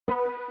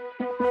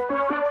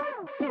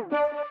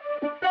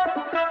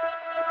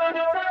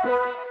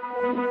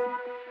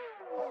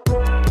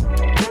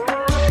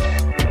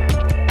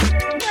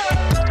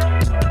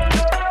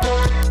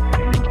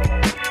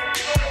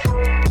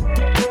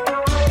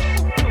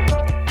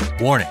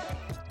Warning.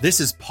 This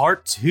is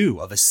part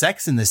 2 of a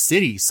Sex in the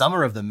City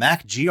Summer of the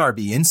Mac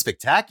GRBN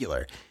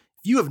Spectacular.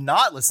 If you have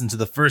not listened to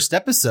the first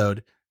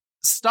episode,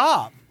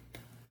 stop.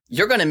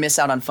 You're going to miss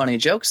out on funny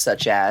jokes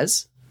such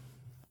as...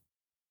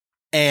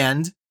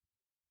 And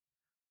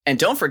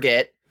don't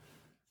forget...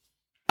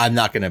 I'm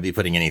not going to be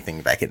putting anything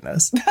back in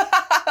this.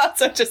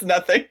 So just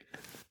nothing.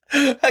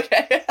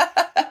 Okay.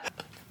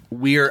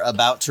 We're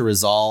about to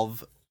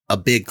resolve a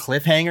big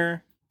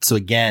cliffhanger. So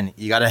again,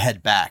 you got to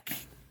head back.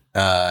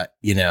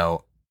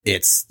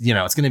 It's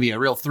going to be a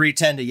real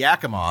 310 to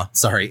Yakima.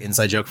 Sorry,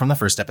 inside joke from the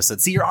first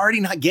episode. See, you're already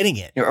not getting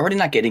it. You're already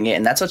not getting it.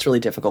 And that's what's really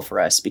difficult for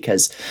us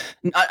because,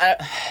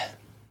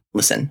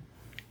 listen,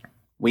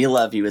 we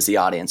love you as the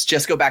audience.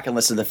 Just go back and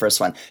listen to the first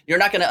one. You're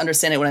not going to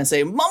understand it when I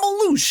say Mama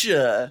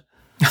Lucia.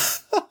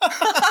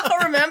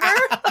 Remember?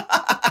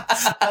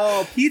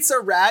 Oh, Pizza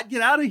Rat,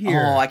 get out of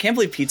here. Oh, I can't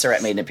believe Pizza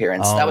Rat made an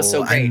appearance. That was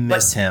so great. I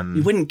miss him.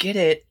 You wouldn't get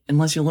it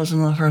unless you listen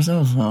to the first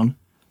episode.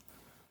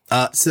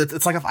 So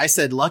it's like if I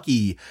said,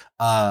 Lucky,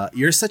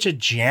 you're such a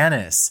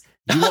Janice.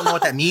 You won't know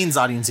what that means,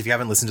 audience, if you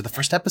haven't listened to the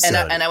first episode.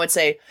 And I would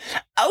say,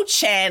 oh,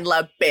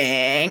 Chandler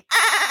Bing.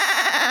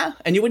 Ah!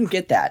 And you wouldn't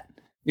get that.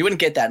 You wouldn't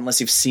get that unless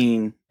you've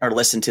seen or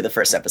listened to the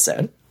first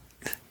episode.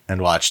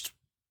 And watched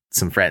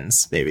some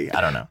Friends, maybe.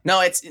 I don't know. No.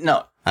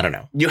 I don't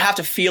know. You have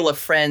to feel a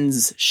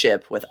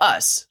friendship with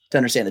us to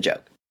understand the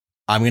joke.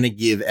 I'm going to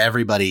give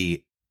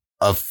everybody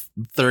a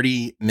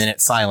 30-minute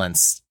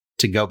silence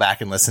to go back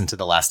and listen to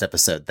the last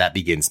episode. That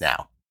begins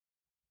now.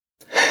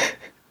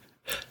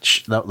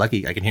 No,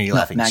 Lucky, I can hear you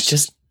laughing. Mac,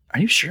 are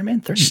you sure,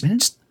 man? 30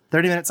 minutes?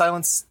 30-minute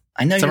silence.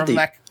 I know you're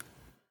Mac.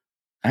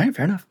 All right,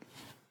 fair enough.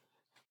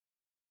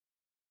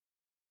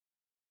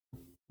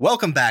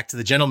 Welcome back to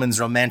the Gentleman's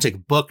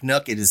Romantic Book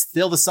Nook. It is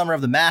still the summer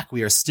of the Mac.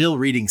 We are still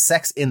reading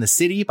Sex in the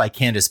City by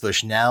Candace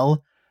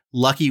Bushnell.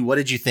 Lucky, what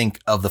did you think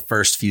of the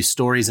first few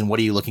stories, and what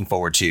are you looking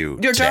forward to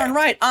You're today? darn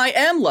right. I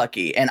am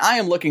Lucky, and I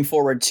am looking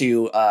forward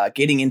to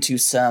getting into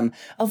some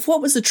of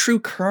what was the true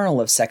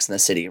kernel of Sex in the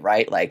City,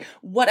 right? Like,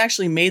 what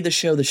actually made the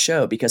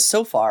show, because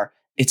so far,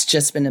 it's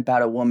just been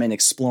about a woman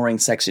exploring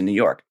sex in New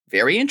York.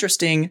 Very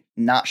interesting,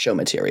 not show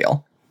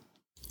material.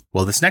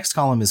 Well, this next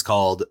column is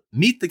called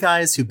Meet the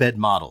Guys Who Bed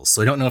Models,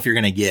 so I don't know if you're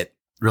going to get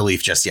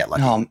relief just yet,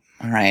 Lucky. Oh,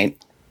 all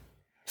right.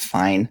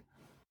 Fine.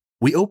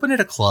 We open at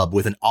a club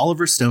with an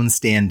Oliver Stone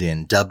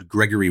stand-in dubbed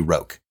Gregory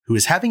Roke, who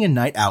is having a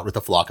night out with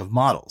a flock of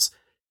models.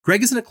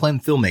 Greg is an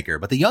acclaimed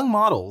filmmaker, but the young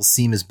models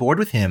seem as bored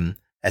with him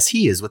as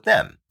he is with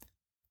them.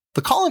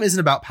 The column isn't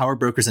about power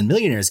brokers and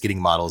millionaires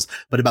getting models,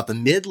 but about the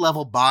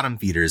mid-level bottom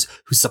feeders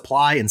who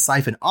supply and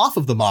siphon off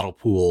of the model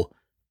pool,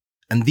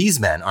 and these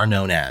men are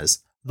known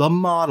as the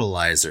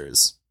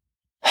modelizers.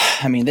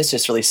 I mean, this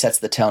just really sets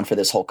the tone for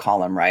this whole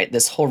column, right?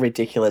 This whole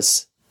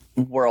ridiculous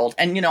world.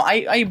 And,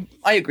 I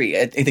agree.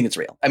 I think it's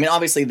real. I mean,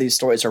 obviously, these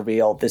stories are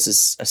real. This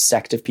is a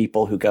sect of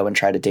people who go and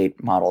try to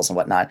date models and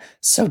whatnot.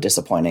 So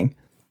disappointing.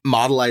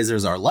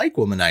 Modelizers are like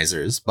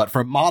womanizers, but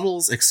for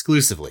models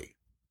exclusively.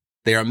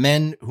 They are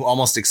men who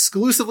almost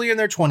exclusively in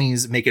their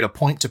 20s make it a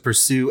point to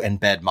pursue and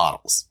bed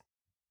models.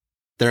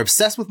 They're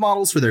obsessed with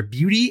models for their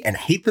beauty and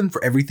hate them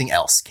for everything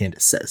else,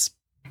 Candace says.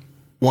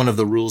 One of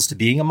the rules to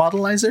being a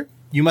modelizer,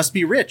 you must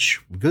be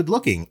rich, good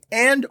looking,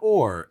 and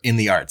or in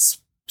the arts.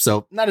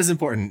 So not as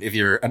important if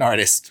you're an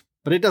artist,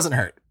 but it doesn't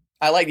hurt.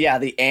 I like,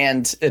 the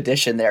and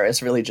addition there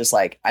is really just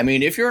like, I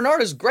mean, if you're an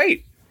artist,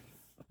 great,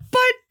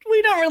 but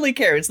we don't really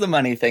care. It's the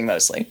money thing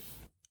mostly.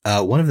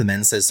 One of the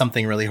men says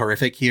something really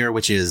horrific here,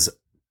 which is,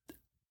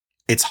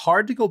 it's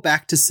hard to go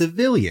back to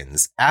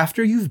civilians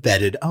after you've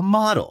bedded a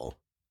model.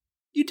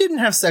 You didn't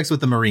have sex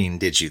with a Marine,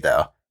 did you,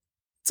 though?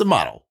 It's a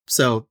model.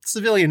 So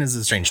civilian is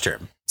a strange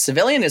term.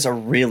 Civilian is a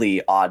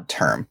really odd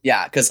term.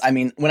 Yeah, because, I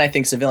mean, when I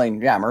think civilian,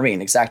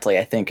 Marine, exactly.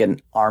 I think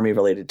an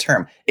army-related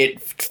term.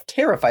 It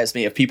terrifies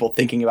me of people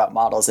thinking about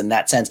models in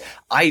that sense.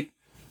 I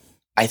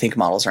think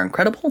models are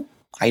incredible.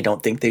 I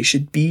don't think they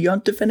should be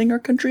defending our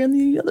country on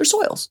the other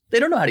soils. They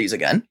don't know how to use a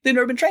gun. They've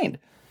never been trained.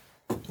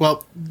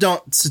 Well,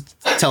 don't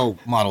tell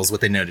models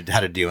what they know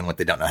how to do and what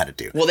they don't know how to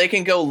do. Well, they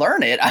can go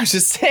learn it. I was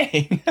just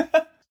saying.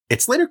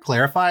 It's later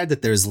clarified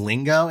that there's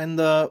lingo in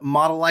the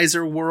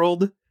modelizer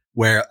world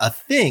where a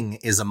thing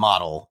is a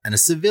model and a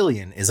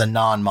civilian is a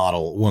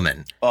non-model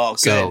woman. Oh,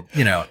 good.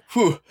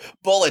 So,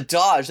 bullet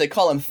dodge. They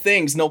call them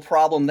things. No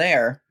problem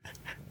there.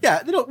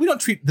 Yeah, we don't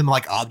treat them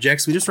like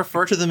objects. We just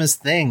refer to them as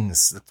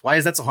things. Why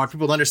is that so hard for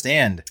people to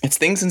understand? It's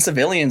things and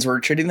civilians. We're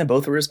treating them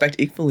both with respect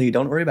equally.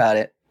 Don't worry about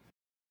it.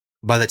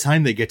 By the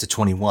time they get to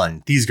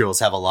 21, these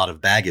girls have a lot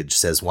of baggage,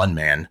 says one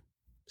man.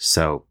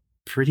 So,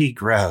 pretty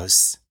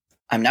gross.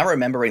 I'm now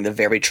remembering the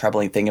very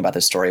troubling thing about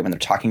this story when they're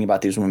talking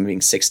about these women being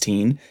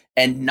 16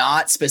 and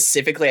not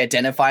specifically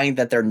identifying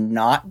that they're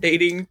not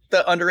dating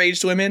the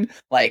underage women.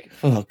 Like,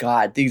 oh,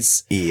 God,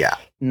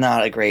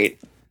 not a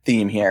great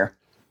theme here.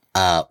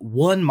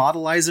 One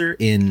modelizer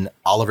in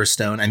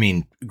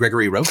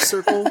Gregory Roke's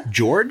circle,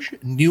 George,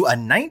 knew a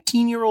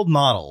 19-year-old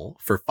model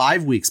for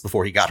 5 weeks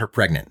before he got her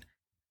pregnant.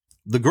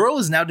 The girl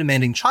is now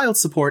demanding child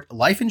support,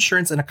 life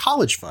insurance, and a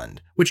college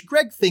fund, which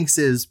Greg thinks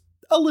is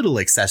a little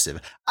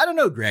excessive. I don't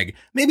know, Greg.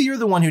 Maybe you're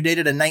the one who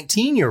dated a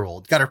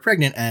 19-year-old, got her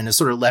pregnant, and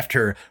sort of left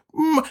her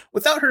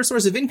without her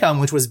source of income,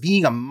 which was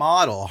being a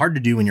model. Hard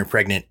to do when you're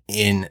pregnant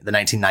in the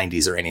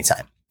 1990s or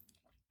anytime.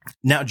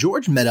 Now,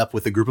 George met up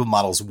with a group of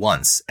models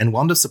once and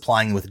wound up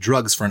supplying them with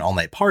drugs for an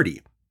all-night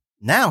party.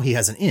 Now he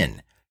has an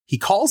in. He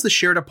calls the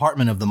shared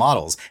apartment of the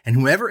models, and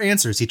whoever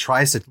answers, he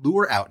tries to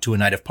lure out to a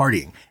night of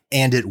partying.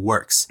 And it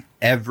works.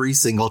 Every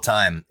single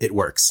time it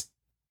works.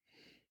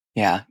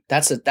 Yeah,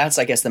 that's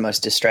I guess the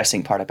most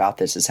distressing part about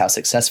this is how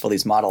successful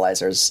these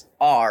modelizers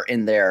are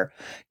in their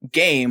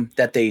game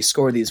that they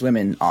score these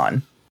women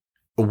on.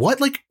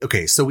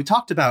 Okay, so we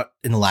talked about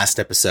in the last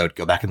episode,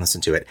 go back and listen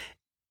to it,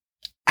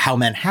 how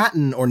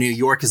Manhattan or New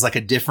York is like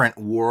a different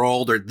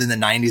world, or in the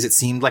 90s, it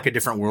seemed like a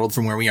different world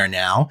from where we are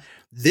now.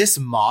 This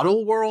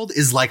model world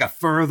is like a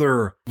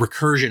further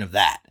recursion of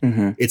that.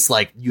 Mm-hmm. It's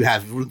like you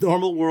have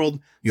normal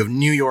world, you have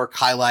New York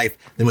high life.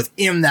 Then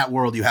within that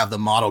world, you have the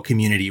model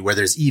community where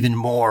there's even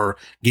more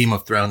Game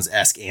of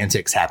Thrones-esque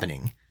antics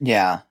happening.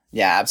 Yeah,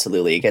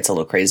 absolutely. It gets a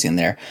little crazy in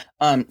there.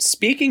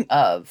 Speaking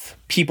of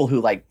people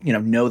who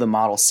know the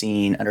model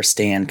scene,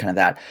 understand kind of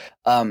that.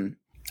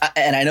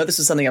 And I know this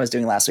is something I was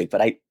doing last week, but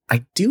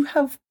I do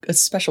have a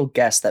special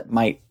guest that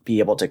might be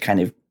able to kind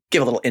of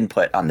give a little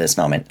input on this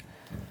moment.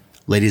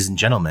 Ladies and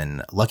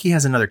gentlemen, Lucky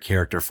has another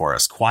character for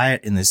us,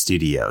 quiet in the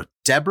studio.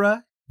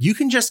 Deborah, you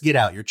can just get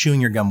out. You're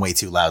chewing your gum way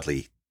too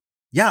loudly.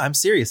 Yeah, I'm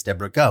serious,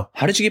 Deborah. Go.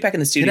 How did you get back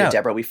in the studio,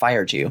 Deborah? We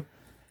fired you.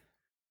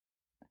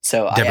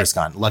 So Deborah's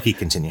gone. Lucky,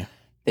 continue.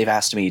 They've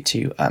asked me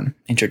to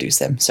introduce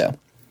them. So,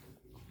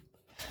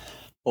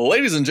 well,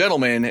 ladies and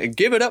gentlemen,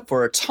 give it up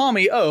for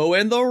Tommy O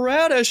and the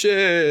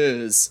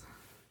Radishes.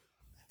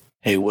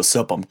 Hey, what's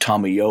up? I'm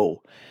Tommy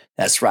O.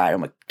 That's right.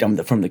 I'm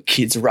from the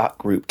Kids Rock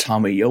group,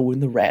 Tommy O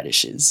and the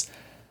Radishes.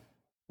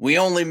 We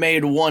only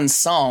made one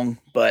song,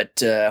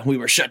 but we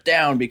were shut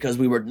down because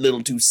we were a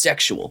little too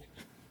sexual.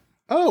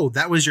 Oh,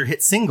 that was your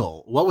hit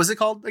single. What was it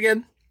called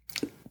again?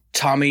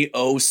 Tommy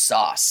O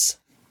Sauce.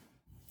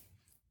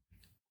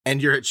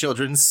 And you're a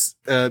children's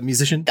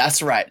musician?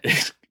 That's right.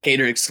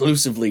 Catered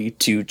exclusively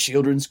to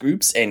children's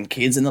groups and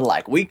kids and the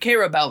like. We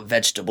care about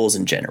vegetables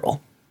in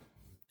general.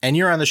 And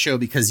you're on the show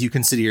because you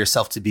consider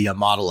yourself to be a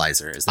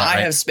modelizer, is that right?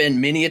 I have spent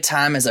many a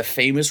time as a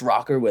famous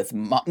rocker with...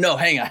 No,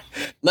 hang on.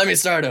 Let me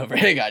start over.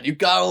 Hang on. You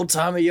got old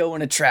Tommy O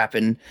in a trap,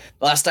 and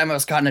last time I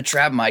was caught in a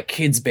trap, my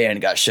kids' band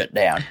got shut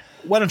down.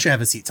 Why don't you have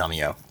a seat,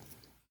 Tommy O? All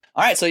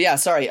right, so yeah,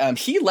 sorry.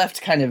 He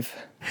left kind of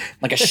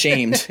like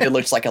ashamed, it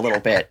looks like a little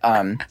bit.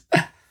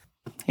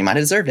 He might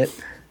have deserved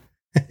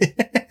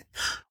it.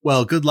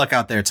 Well, good luck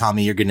out there,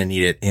 Tommy. You're going to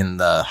need it in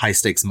the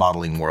high-stakes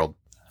modeling world.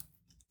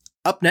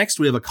 Up next,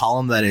 we have a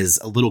column that is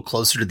a little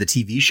closer to the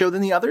TV show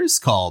than the others,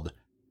 called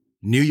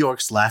New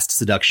York's Last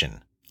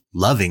Seduction,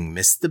 Loving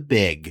Mr.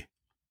 Big.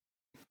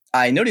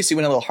 I noticed you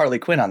went a little Harley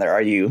Quinn on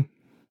there. Do you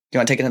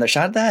want to take another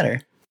shot at that,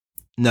 or?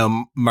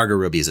 No, Margot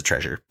Robbie is a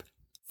treasure.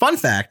 Fun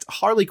fact,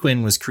 Harley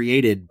Quinn was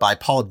created by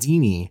Paul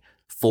Dini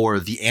for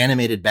the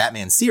animated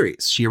Batman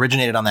series. She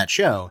originated on that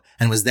show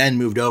and was then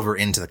moved over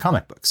into the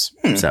comic books.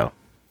 So,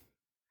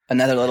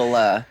 another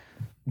little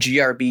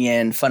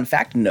GRBN Fun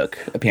Fact Nook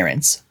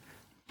appearance.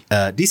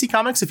 DC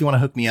Comics, if you want to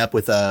hook me up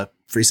with a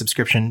free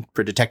subscription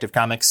for Detective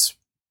Comics.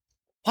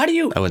 Why do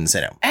you? I wouldn't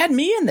say no. Add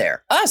me in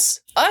there.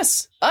 Us.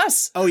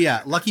 Oh,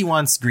 yeah. Lucky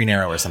wants Green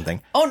Arrow or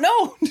something. Oh,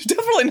 no,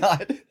 definitely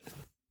not.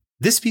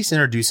 This piece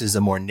introduces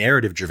a more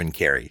narrative-driven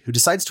Carrie who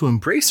decides to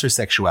embrace her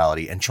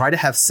sexuality and try to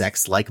have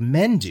sex like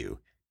men do,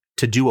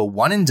 to do a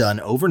one-and-done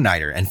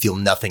overnighter and feel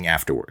nothing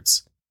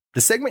afterwards.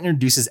 The segment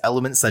introduces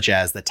elements such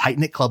as the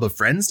tight-knit club of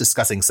friends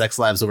discussing sex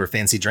lives over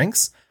fancy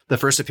drinks, the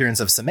first appearance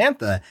of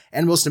Samantha,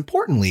 and most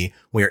importantly,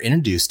 we are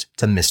introduced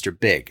to Mr.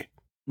 Big.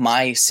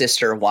 My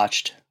sister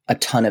watched a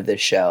ton of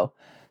this show,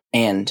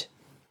 and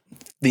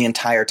the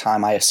entire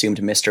time I assumed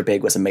Mr.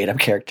 Big was a made-up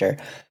character,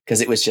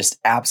 because it was just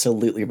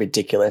absolutely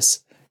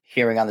ridiculous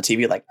hearing on the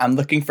TV, like, I'm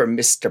looking for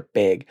Mr.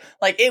 Big.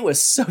 Like, it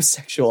was so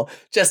sexual,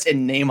 just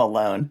in name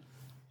alone.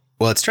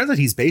 Well, it turns out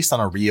he's based on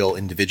a real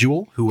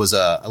individual who was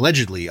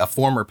allegedly a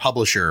former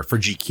publisher for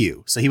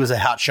GQ. So he was a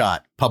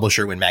hotshot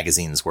publisher when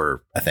magazines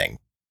were a thing.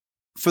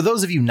 For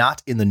those of you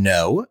not in the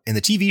know, in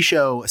the TV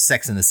show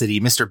Sex and the City,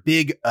 Mr.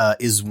 Big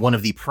is one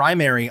of the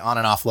primary on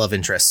and off love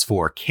interests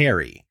for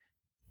Carrie.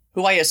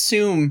 Who I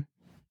assume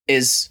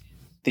is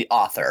the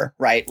author,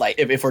 right? Like,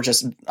 if we're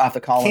just off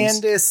the columns.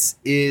 Candace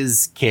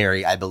is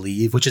Carrie, I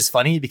believe, which is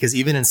funny because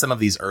even in some of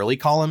these early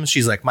columns,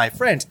 she's like, my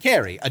friend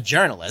Carrie, a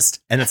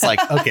journalist. And it's like,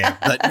 okay,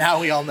 but now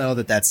we all know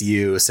that that's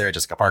you, Sarah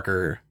Jessica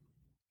Parker.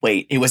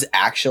 Wait, it was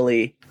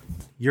actually...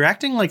 You're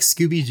acting like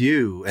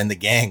Scooby-Doo and the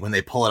gang when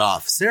they pull it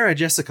off. Sarah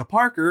Jessica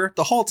Parker,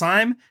 the whole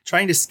time,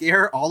 trying to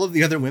scare all of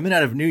the other women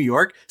out of New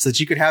York so that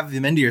you could have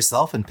them into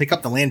yourself and pick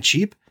up the land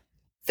cheap?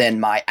 Then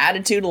my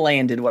attitude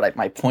landed what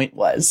my point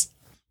was.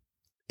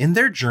 In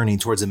their journey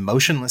towards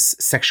emotionless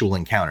sexual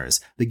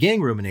encounters, the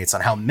gang ruminates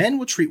on how men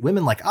will treat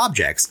women like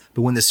objects,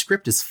 but when the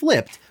script is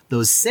flipped,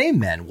 those same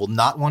men will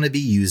not want to be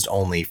used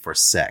only for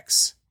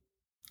sex.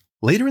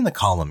 Later in the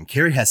column,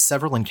 Carrie has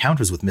several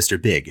encounters with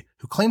Mr. Big,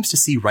 who claims to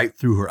see right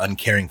through her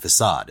uncaring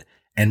facade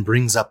and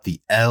brings up the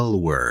L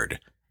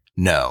word.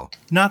 No,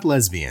 not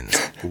lesbians.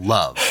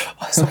 Love.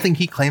 Something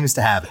he claims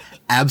to have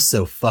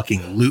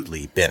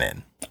abso-fucking-lutely been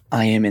in.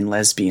 I am in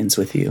lesbians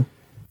with you.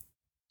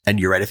 And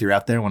you're right, if you're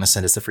out there, want to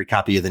send us a free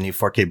copy of the new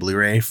 4K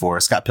Blu-ray for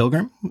Scott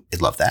Pilgrim?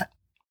 I'd love that.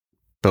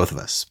 Both of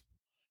us.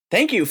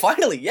 Thank you.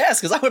 Finally. Yes,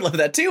 because I would love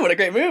that too. What a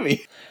great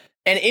movie.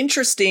 An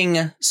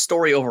interesting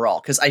story overall,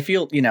 because I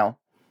feel,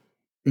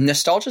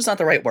 nostalgia is not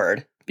the right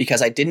word,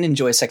 because I didn't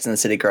enjoy Sex and the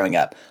City growing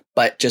up,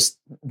 but just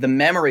the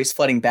memories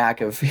flooding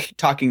back of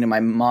talking to my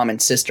mom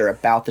and sister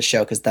about the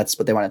show, because that's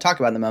what they want to talk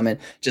about in the moment.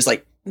 Just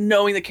like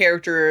knowing the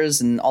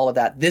characters and all of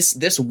that.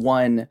 This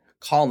one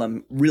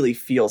column really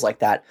feels like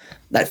that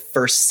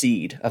first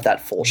seed of that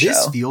full show.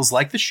 This feels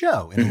like the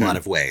show in a lot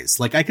of ways.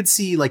 Like I could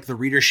see like the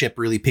readership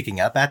really picking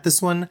up at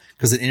this one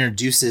because it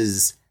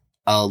introduces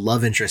a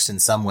love interest in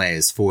some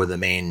ways for the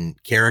main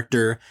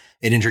character.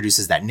 It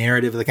introduces that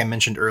narrative, like I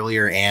mentioned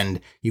earlier, and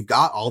you've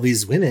got all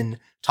these women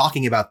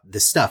talking about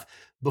this stuff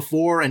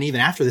before and even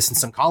after this in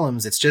some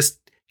columns. It's just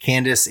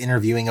Candace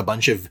interviewing a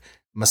bunch of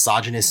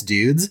misogynist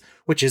dudes,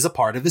 which is a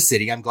part of the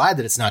city. I'm glad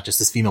that it's not just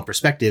this female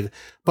perspective,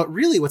 but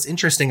really what's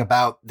interesting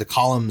about the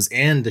columns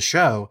and the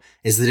show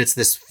is that it's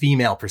this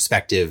female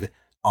perspective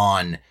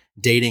on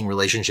dating,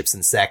 relationships,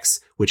 and sex,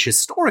 which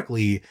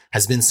historically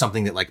has been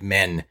something that like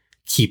men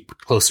keep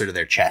closer to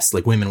their chest.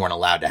 Like women weren't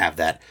allowed to have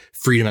that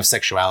freedom of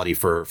sexuality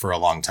for a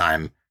long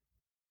time.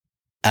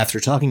 After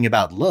talking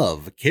about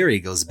love, Carrie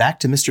goes back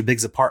to Mr.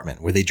 Big's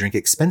apartment where they drink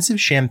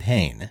expensive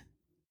champagne,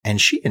 and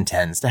she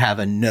intends to have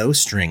a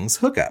no-strings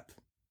hookup.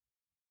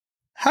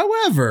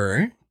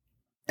 However,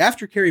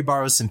 after Carrie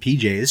borrows some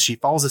PJs, she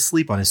falls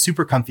asleep on a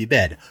super comfy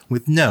bed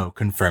with no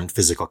confirmed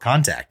physical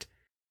contact.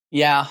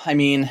 Yeah, I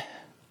mean,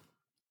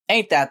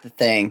 ain't that the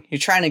thing? You're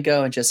trying to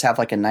go and just have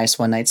like a nice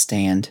one-night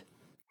stand.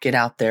 Get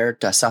out there,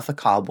 dust off the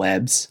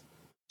cobwebs,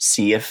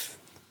 see if,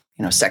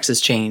 sex has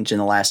changed in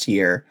the last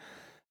year.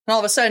 And all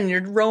of a sudden,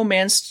 you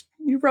romance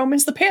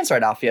the pants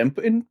right off you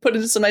and put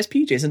into some nice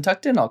PJs and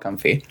tucked in all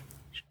comfy.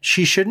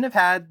 She shouldn't have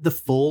had the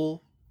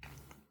full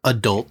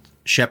adult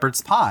shepherd's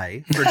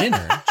pie for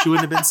dinner. She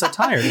wouldn't have been so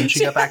tired when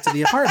she got back to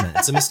the apartment.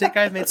 It's a mistake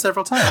I've made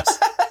several times.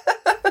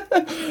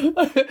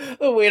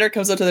 The waiter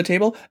comes up to the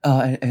table.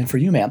 And for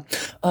you, ma'am.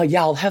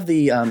 Yeah, I'll have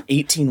the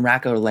 18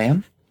 rack of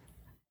lamb.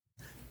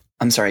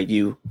 I'm sorry,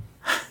 the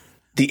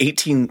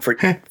 18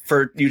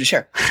 for you to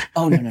share.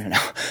 Oh, no.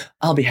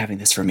 I'll be having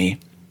this for me.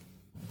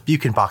 You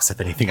can box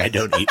up anything I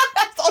don't eat.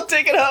 I'll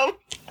take it home.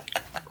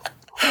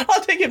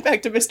 I'll take it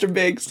back to Mr.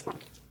 Biggs.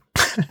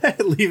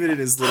 Leave it in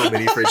his little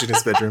mini fridge in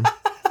his bedroom.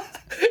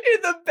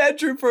 In the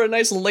bedroom for a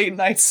nice late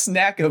night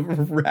snack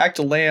of racked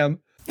lamb.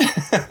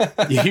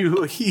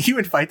 You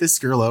invite this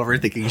girl over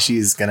thinking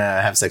she's going to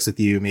have sex with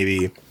you,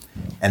 maybe,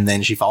 and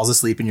then she falls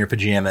asleep in your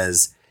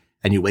pajamas.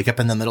 And you wake up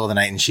in the middle of the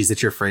night and she's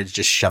at your fridge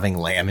just shoving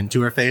lamb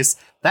into her face.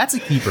 That's a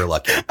keeper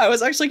lucky. I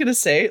was actually going to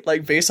say,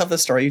 like, based off the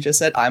story you just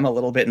said, I'm a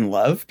little bit in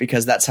love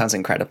because that sounds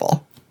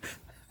incredible.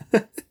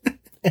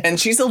 And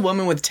she's a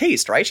woman with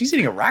taste, right? She's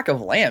eating a rack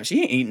of lamb.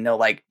 She ain't eating no,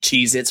 like,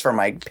 Cheez-Its from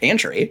my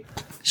pantry.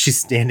 She's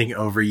standing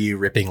over you,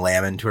 ripping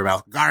lamb into her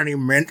mouth. Got any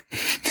mint?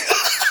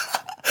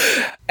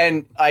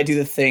 And I do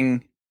the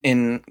thing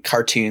in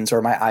cartoons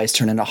where my eyes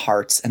turn into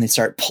hearts and they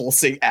start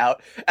pulsing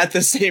out at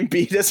the same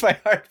beat as my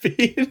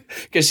heartbeat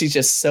because she's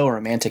just so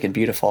romantic and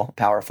beautiful,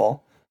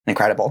 powerful,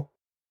 incredible.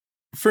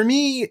 For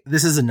me,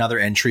 this is another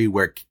entry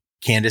where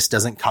Candace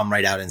doesn't come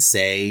right out and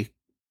say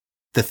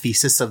the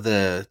thesis of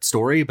the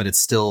story, but it's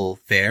still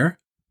there.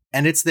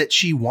 And it's that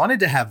she wanted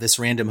to have this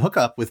random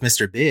hookup with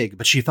Mr. Big,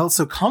 but she felt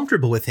so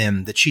comfortable with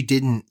him that she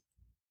didn't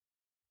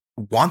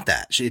want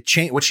that.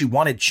 What she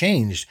wanted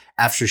changed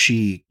after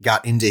she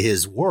got into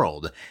his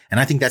world. And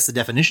I think that's the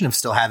definition of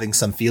still having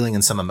some feeling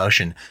and some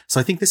emotion. So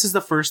I think this is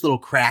the first little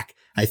crack,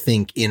 I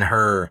think, in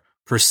her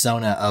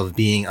persona of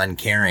being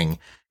uncaring.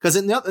 Because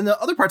in the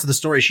other parts of the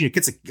story, she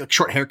gets a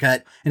short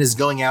haircut and is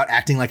going out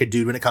acting like a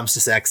dude when it comes to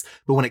sex.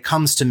 But when it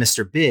comes to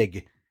Mr.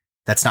 Big,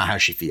 that's not how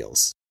she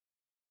feels.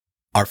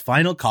 Our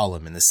final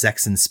column in the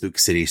Sex and Spook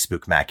City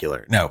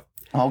Spookmacular. No.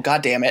 Oh,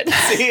 God damn it.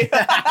 See?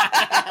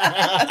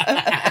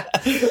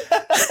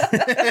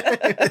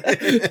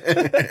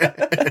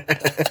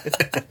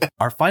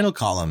 Our final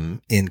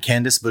column in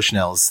Candace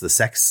Bushnell's The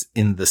Sex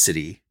in the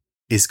City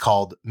is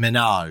called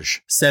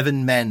Menage.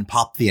 7 men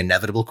pop the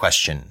inevitable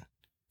question.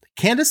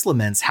 Candace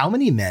laments how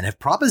many men have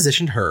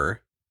propositioned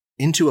her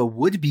into a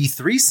would-be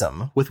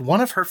threesome with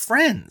one of her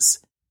friends.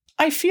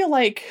 I feel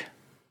like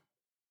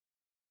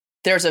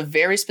there's a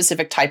very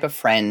specific type of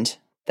friend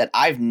that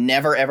I've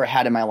never, ever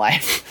had in my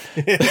life.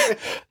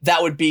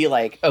 That would be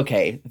like,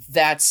 okay,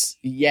 that's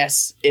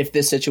yes. If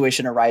this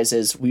situation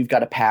arises, we've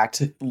got a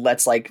pact.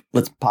 Let's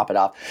pop it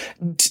off.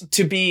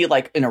 To be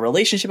like in a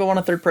relationship I want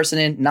a third person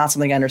in, not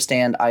something I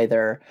understand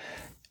either.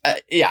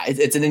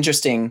 It's an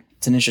interesting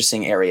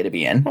area to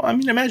be in. Well, I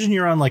mean, imagine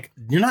you're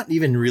not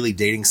even really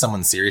dating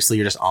someone seriously.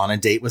 You're just on a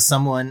date with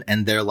someone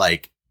and they're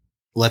like,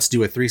 let's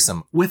do a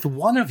threesome with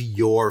one of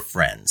your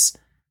friends.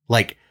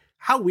 Like,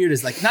 how weird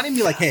is like not even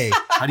be like, hey,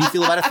 how do you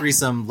feel about a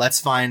threesome? Let's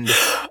find.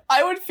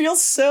 I would feel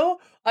so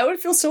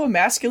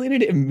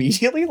emasculated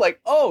immediately.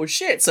 Like, oh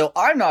shit, so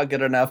I'm not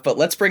good enough, but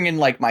let's bring in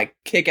like my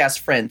kick-ass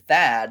friend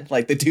Thad,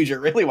 like the dude you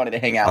really wanted to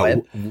hang out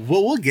with.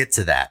 Well, we'll get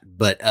to that.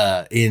 But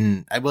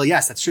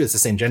yes, that's true. It's the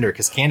same gender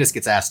because Candace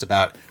gets asked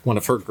about one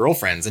of her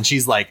girlfriends and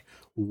she's like,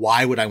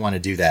 why would I want to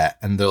do that?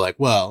 And they're like,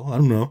 well, I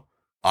don't know.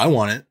 I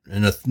want it.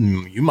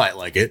 And you might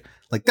like it.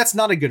 Like, that's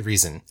not a good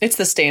reason. It's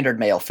the standard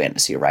male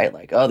fantasy, right?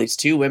 Like, oh, these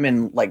two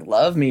women like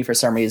love me for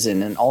some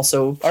reason and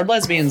also are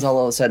lesbians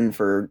all of a sudden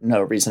for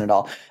no reason at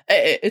all.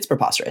 It's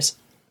preposterous.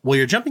 Well,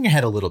 you're jumping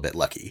ahead a little bit,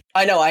 Lucky.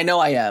 I know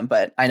I am,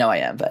 but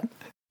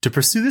To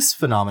pursue this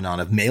phenomenon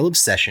of male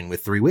obsession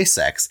with three-way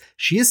sex,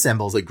 she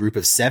assembles a group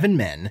of 7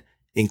 men,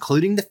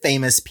 including the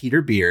famous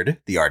Peter Beard,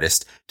 the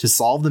artist, to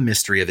solve the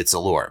mystery of its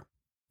allure.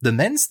 The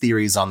men's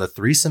theories on the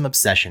threesome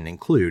obsession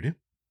include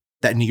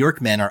that New York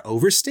men are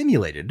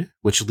overstimulated,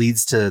 which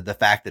leads to the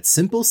fact that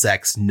simple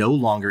sex no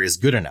longer is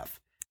good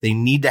enough. They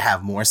need to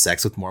have more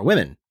sex with more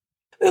women.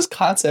 This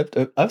concept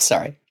of, I'm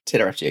sorry to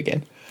interrupt you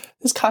again.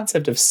 This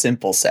concept of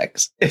simple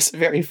sex is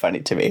very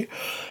funny to me.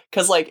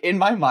 Because like in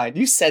my mind,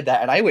 you said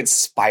that and I went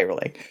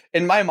spiraling.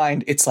 In my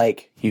mind, it's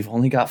like you've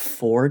only got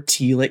 4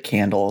 tea-lit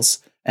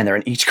candles and they're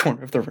in each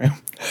corner of the room.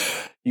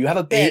 You have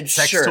a bed, 8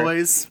 sex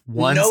toys,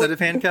 1 set of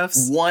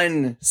handcuffs,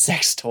 1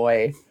 sex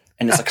toy,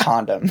 and it's a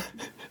condom.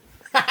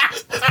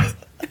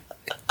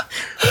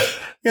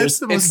 That's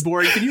the most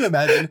boring. Can you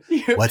imagine?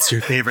 What's your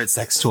favorite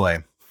sex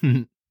toy?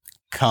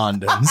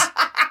 Condoms.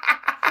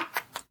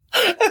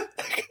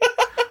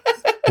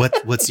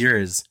 What's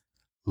yours?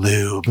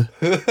 Lube.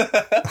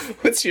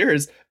 What's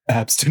yours?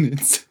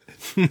 Abstinence.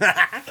 It's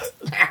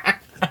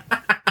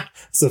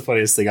the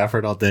funniest thing I've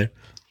heard all day.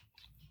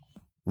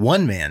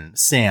 One man,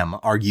 Sam,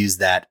 argues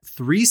that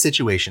 3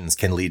 situations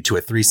can lead to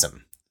a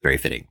threesome. Very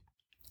fitting.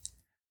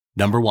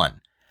 Number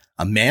 1.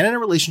 A man in a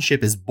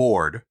relationship is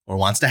bored or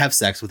wants to have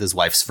sex with his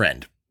wife's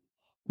friend.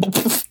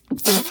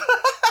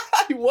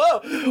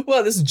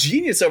 Whoa, this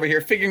genius over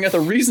here figuring out the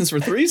reasons for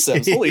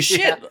threesomes. Holy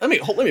shit. Let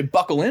me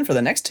buckle in for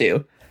the next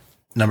 2.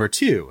 Number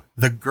 2,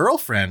 the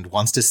girlfriend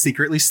wants to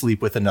secretly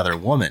sleep with another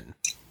woman.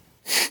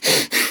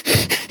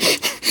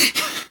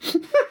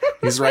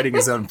 He's writing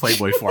his own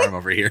Playboy forum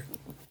over here.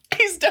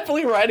 He's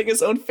definitely writing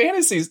his own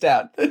fantasies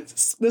down.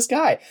 This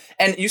guy.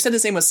 And you said the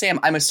same with Sam.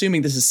 I'm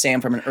assuming this is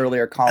Sam from an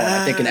earlier column,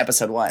 I think in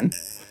episode 1.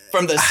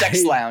 From the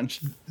sex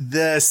lounge.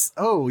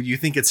 You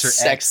think it's her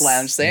sex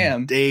lounge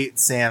Sam. Date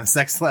Sam,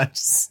 sex lounge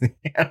Sam.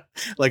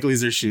 Like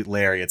Loser Shoot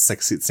Larry, it's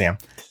Sex Suit Sam.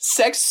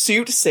 Sex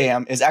Suit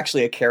Sam is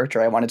actually a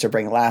character I wanted to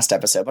bring last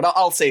episode, but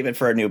I'll save it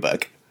for a new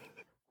book.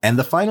 And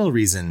the final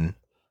reason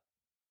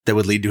that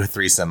would lead to a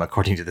threesome,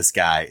 according to this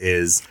guy,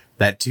 is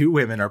that 2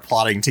 women are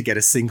plotting to get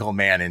a single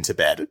man into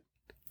bed.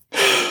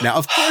 Now,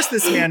 of course,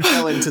 this man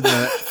fell into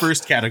the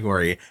first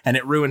category, and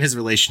it ruined his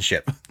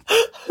relationship.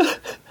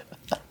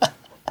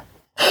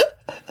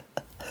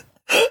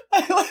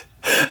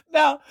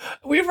 Now,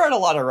 we've read a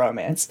lot of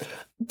romance.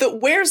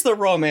 Where's the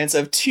romance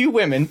of 2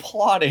 women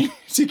plotting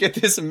to get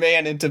this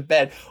man into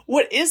bed?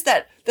 What is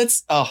that?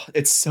 It's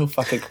so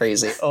fucking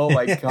crazy. Oh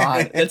my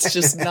God. It's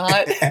just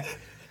not...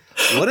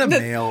 What a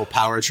male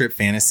power trip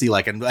fantasy.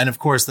 And of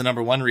course, the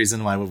number 1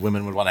 reason why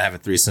women would want to have a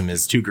threesome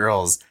is 2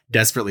 girls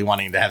desperately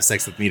wanting to have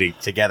sex with me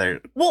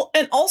together. Well,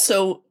 and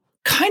also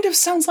kind of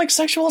sounds like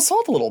sexual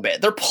assault a little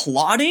bit. They're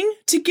plotting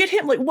to get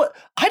him. Like, what?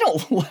 I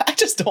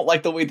just don't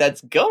like the way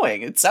that's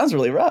going. It sounds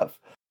really rough.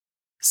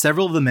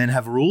 Several of the men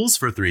have rules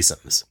for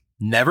threesomes.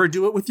 Never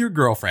do it with your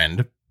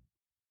girlfriend.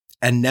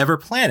 And never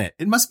plan it.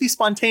 It must be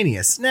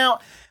spontaneous. Now,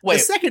 the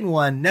second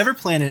one, never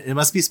plan it. It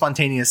must be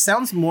spontaneous.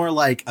 Sounds more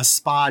like a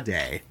spa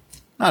day,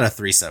 not a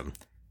threesome.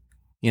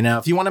 You know,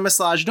 if you want a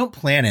massage, don't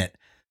plan it.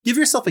 Give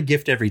yourself a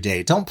gift every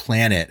day. Don't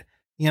plan it.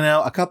 You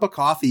know, a cup of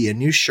coffee, a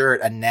new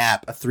shirt, a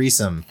nap, a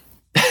threesome.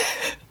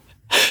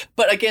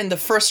 But again, the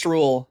first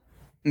rule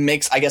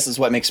is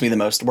what makes me the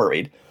most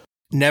worried.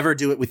 Never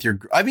do it with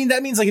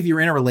that means like if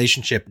you're in a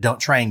relationship, don't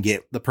try and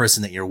get the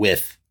person that you're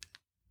with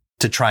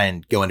to try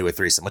and go into a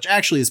threesome, which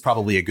actually is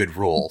probably a good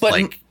rule.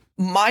 But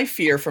my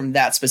fear from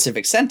that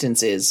specific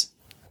sentence is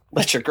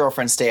let your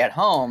girlfriend stay at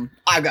home.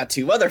 I've got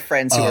 2 other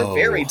friends who are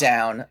very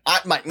down.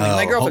 My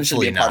girlfriend should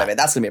be a part of it.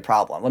 That's going to be a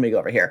problem. Let me go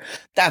over here.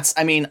 There's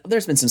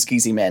been some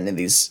skeezy men in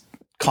these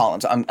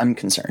columns. I'm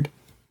concerned.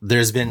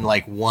 There's been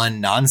like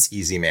 1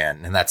 non-skeezy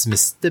man, and that's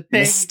Mr.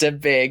 Big. Mr.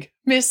 Big.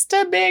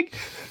 Mr. Big.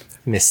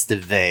 Mr.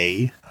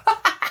 They.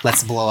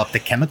 Let's blow up the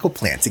chemical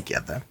plant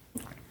together.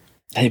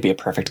 They'd be a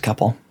perfect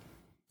couple.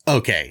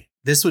 Okay,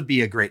 this would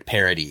be a great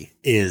parody.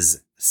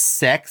 Is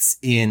Sex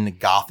in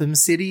Gotham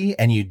City,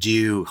 and you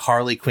do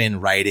Harley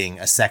Quinn writing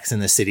a Sex in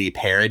the City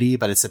parody,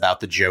 but it's about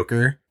the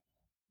Joker.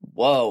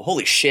 Whoa,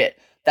 holy shit.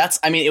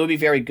 It would be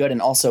very good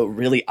and also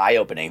really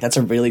eye-opening. That's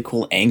a really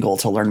cool angle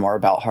to learn more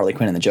about Harley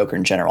Quinn and the Joker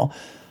in general.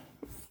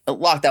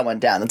 Lock that one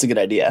down. That's a good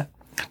idea.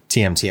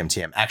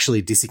 TM.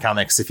 Actually, DC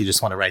Comics, if you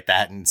just want to write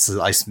that and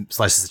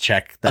slices a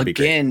check, that'd be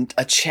great. Again,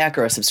 a check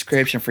or a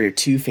subscription for your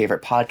 2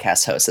 favorite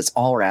podcast hosts. That's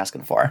all we're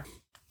asking for.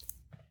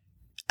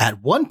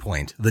 At one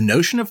point, the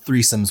notion of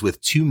threesomes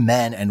with 2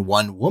 men and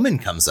 1 woman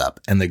comes up,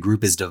 and the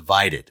group is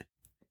divided.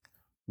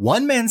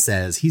 One man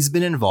says he's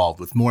been involved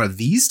with more of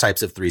these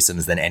types of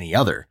threesomes than any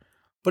other,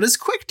 but is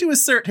quick to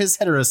assert his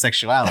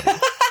heterosexuality.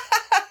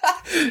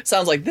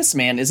 Sounds like this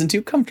man isn't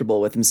too comfortable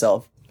with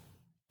himself.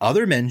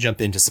 Other men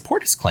jump in to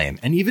support his claim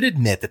and even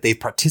admit that they've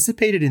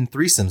participated in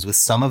threesomes with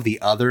some of the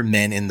other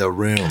men in the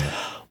room.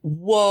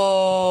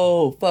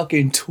 Whoa,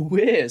 fucking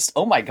twist.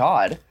 Oh my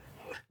God.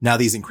 Now,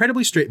 these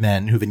incredibly straight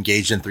men who've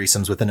engaged in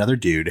threesomes with another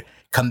dude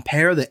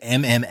compare the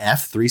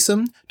MMF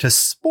threesome to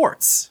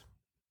sports,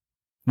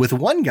 with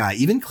one guy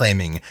even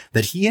claiming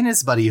that he and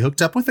his buddy hooked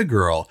up with a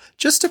girl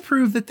just to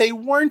prove that they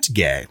weren't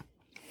gay.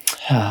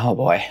 Oh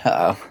boy.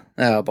 Uh-oh.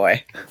 Oh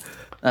boy.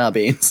 Oh,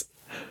 beans.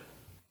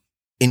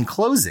 In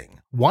closing,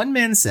 one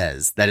man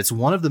says that it's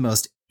one of the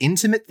most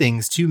intimate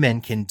things 2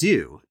 men can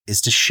do is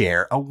to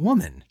share a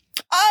woman.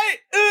 I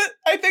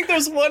think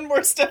there's one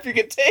more step you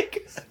could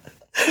take.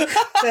 I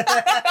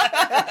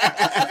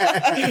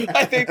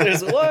think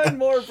there's one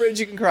more bridge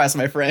you can cross,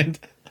 my friend.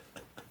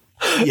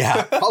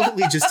 Yeah,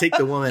 probably just take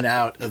the woman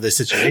out of the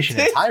situation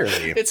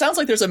entirely. It sounds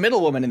like there's a middle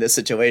woman in this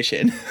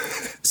situation.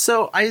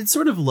 So I had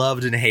sort of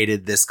loved and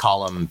hated this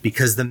column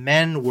because the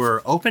men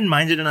were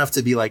open-minded enough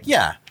to be like,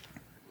 yeah,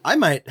 I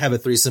might have a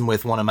threesome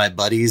with one of my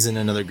buddies and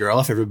another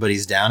girl if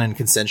everybody's down and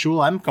consensual.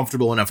 I'm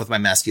comfortable enough with my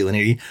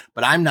masculinity,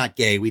 but I'm not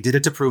gay. We did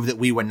it to prove that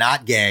we were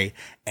not gay.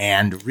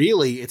 And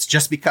really, it's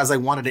just because I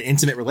wanted an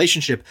intimate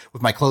relationship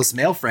with my close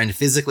male friend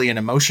physically and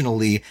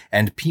emotionally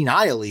and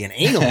penile and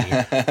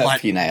anally.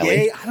 But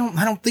gay,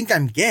 I don't think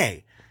I'm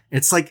gay.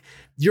 It's like,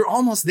 you're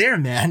almost there,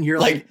 man. You're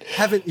like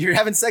you're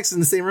having sex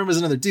in the same room as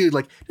another dude.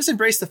 Like, just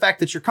embrace the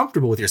fact that you're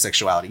comfortable with your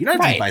sexuality. You don't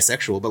have to be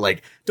bisexual, but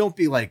like, don't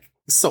be like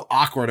so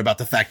awkward about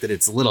the fact that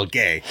it's a little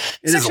gay.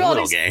 It is a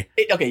little gay.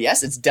 Okay,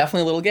 yes, it's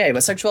definitely a little gay,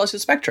 but sexuality is a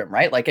spectrum,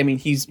 right? Like, I mean,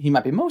 he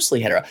might be mostly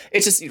hetero.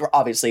 It's just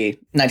obviously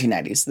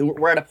 1990s.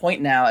 We're at a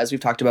point now, as we've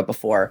talked about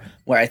before,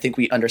 where I think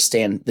we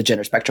understand the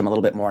gender spectrum a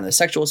little bit more on the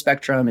sexual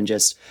spectrum and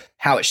just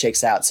how it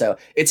shakes out. So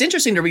it's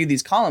interesting to read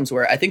these columns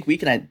where I think we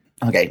can,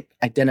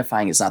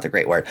 identifying is not the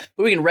great word,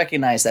 but we can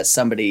recognize that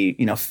somebody,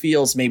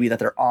 feels maybe that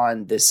they're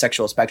on this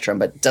sexual spectrum,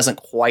 but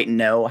doesn't quite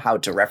know how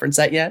to reference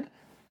that yet.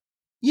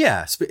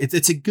 Yeah,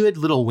 it's a good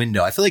little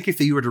window. I feel like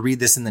if you were to read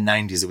this in the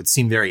 90s, it would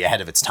seem very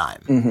ahead of its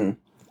time. Mm-hmm.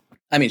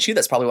 I mean,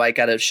 that's probably why it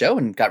got a show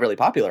and got really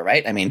popular,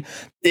 right? I mean,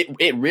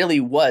 it really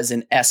was,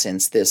 in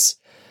essence, this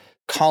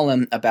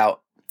column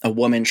about a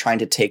woman trying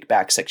to take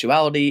back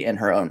sexuality and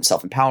her own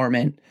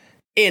self-empowerment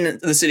in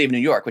the city of New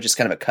York, which is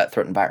kind of a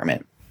cutthroat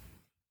environment.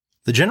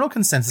 The general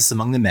consensus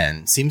among the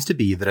men seems to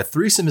be that a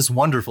threesome is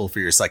wonderful for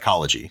your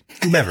psychology,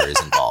 whomever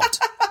is involved.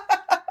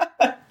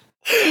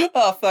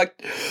 Oh, fuck.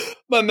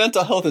 My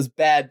mental health is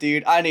bad,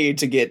 dude. I need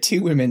to get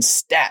 2 women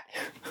stat.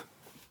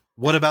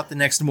 What about the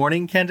next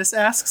morning, Candace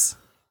asks.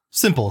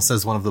 Simple,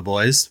 says one of the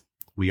boys.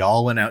 We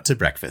all went out to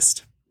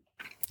breakfast.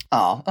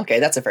 Oh, okay.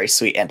 That's a very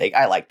sweet ending.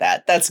 I like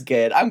that. That's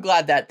good. I'm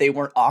glad that they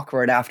weren't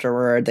awkward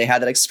afterward. They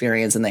had that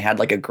experience and they had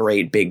like a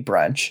great big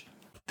brunch.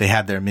 They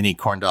had their mini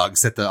corn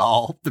dogs at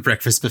the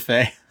breakfast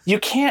buffet. You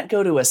can't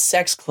go to a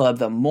sex club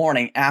the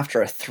morning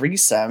after a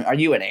threesome. Are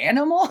you an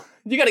animal?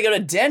 You got to go to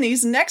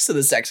Denny's next to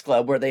the sex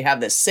club where they have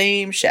the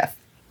same chef.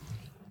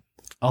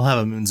 I'll have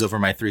a moons over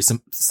my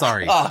threesome.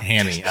 Sorry,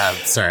 hammy.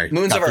 Sorry,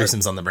 moons over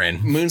threesomes on the brain.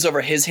 Moons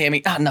over his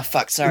hammy. Oh, no,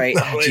 fuck. Sorry.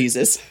 No,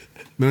 Jesus.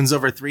 Moons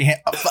over 3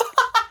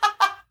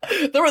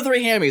 There were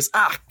 3 hammies.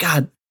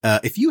 God.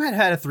 If you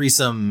had a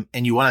threesome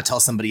and you want to tell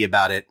somebody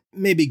about it,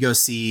 maybe go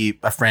see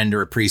a friend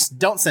or a priest.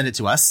 Don't send it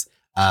to us.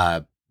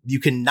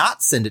 You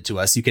cannot send it to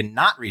us. You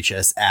cannot reach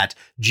us at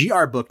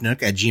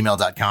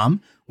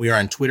grbooknook@gmail.com. We are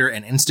on Twitter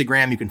and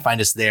Instagram. You can find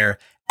us there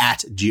at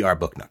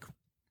grbooknook.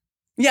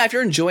 Yeah, if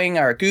you're enjoying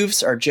our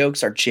goofs, our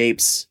jokes, our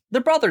japes, the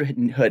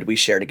brotherhood we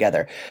share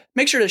together,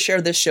 make sure to share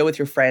this show with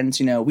your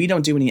friends. We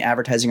don't do any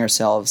advertising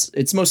ourselves.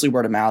 It's mostly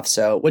word of mouth.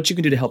 So what you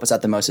can do to help us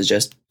out the most is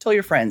just tell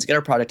your friends, get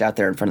our product out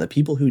there in front of the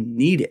people who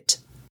need it.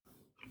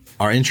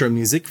 Our intro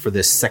music for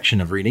this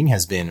section of reading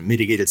has been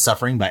Mitigated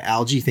Suffering by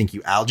Algae. Thank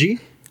you, Algae.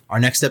 Our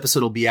next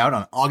episode will be out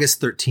on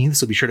August 13th,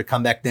 so be sure to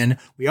come back then.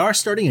 We are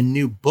starting a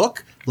new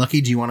book.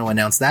 Lucky, do you want to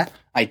announce that?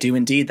 I do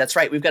indeed. That's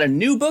right. We've got a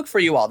new book for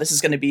you all. This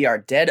is going to be our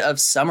Dead of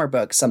Summer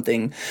book.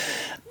 Something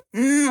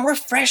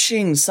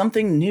refreshing,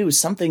 something new,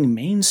 something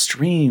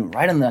mainstream,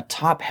 right on the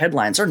top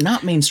headlines, or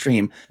not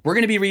mainstream. We're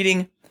going to be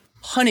reading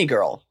Honey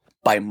Girl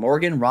by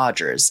Morgan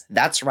Rogers.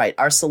 That's right.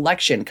 Our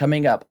selection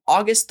coming up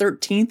August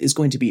 13th is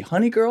going to be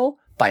Honey Girl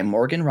by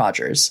Morgan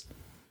Rogers.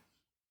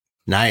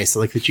 Nice. I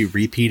like that you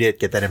repeat it.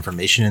 Get that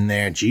information in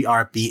there.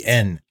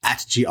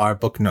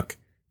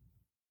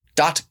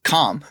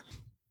 GRBN@grbooknook.com.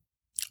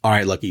 All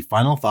right, Lucky.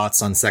 Final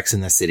thoughts on Sex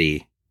in the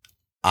City.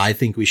 I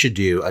think we should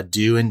do a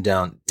do and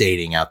don't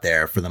dating out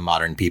there for the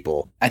modern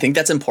people. I think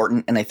that's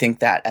important. And I think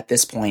that at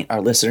this point, our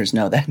listeners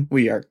know that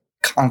we are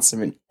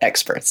consummate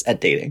experts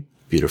at dating.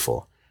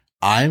 Beautiful.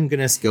 I'm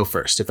going to go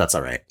first, if that's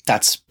all right.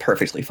 That's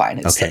perfectly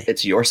fine.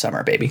 It's your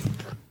summer, baby.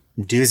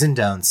 Do's and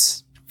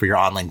don'ts for your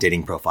online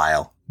dating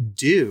profile.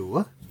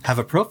 Do Have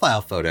a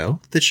profile photo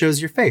that shows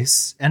your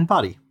face and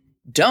body.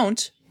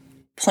 Don't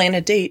plan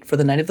a date for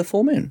the night of the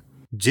full moon.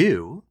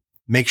 Do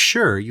make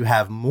sure you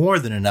have more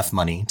than enough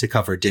money to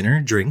cover dinner,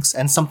 drinks,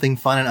 and something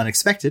fun and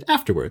unexpected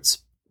afterwards.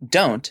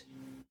 Don't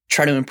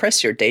try to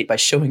impress your date by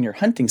showing your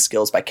hunting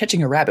skills by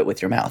catching a rabbit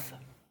with your mouth.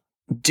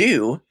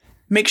 Do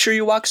make sure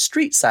you walk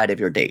street side of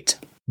your date.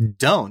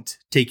 Don't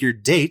take your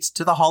date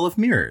to the Hall of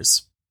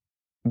Mirrors.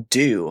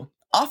 Do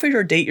offer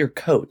your date your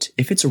coat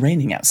if it's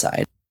raining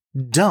outside.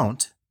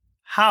 Don't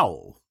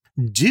howl.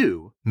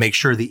 Do make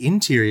sure the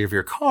interior of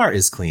your car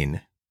is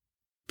clean.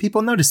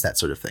 People notice that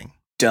sort of thing.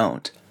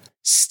 Don't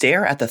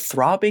stare at the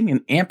throbbing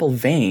and ample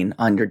vein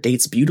on your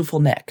date's beautiful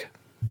neck.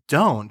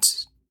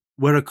 Don't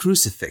wear a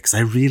crucifix.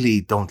 I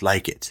really don't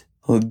like it.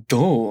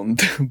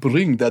 Don't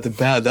bring that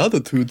bad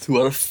attitude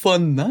to our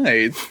fun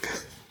night.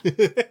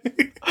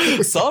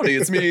 Sorry,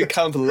 it's me,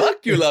 Count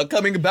Lucula,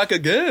 coming back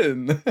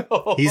again.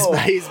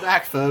 He's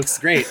back, folks.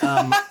 Great.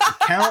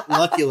 Count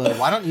Lucula,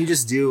 why don't you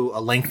just do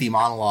a lengthy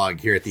monologue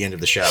here at the end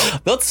of the show?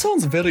 That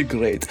sounds very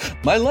great.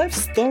 My life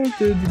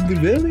started in the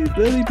very,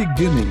 very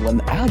beginning when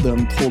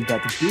Adam told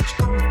that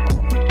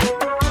bitch.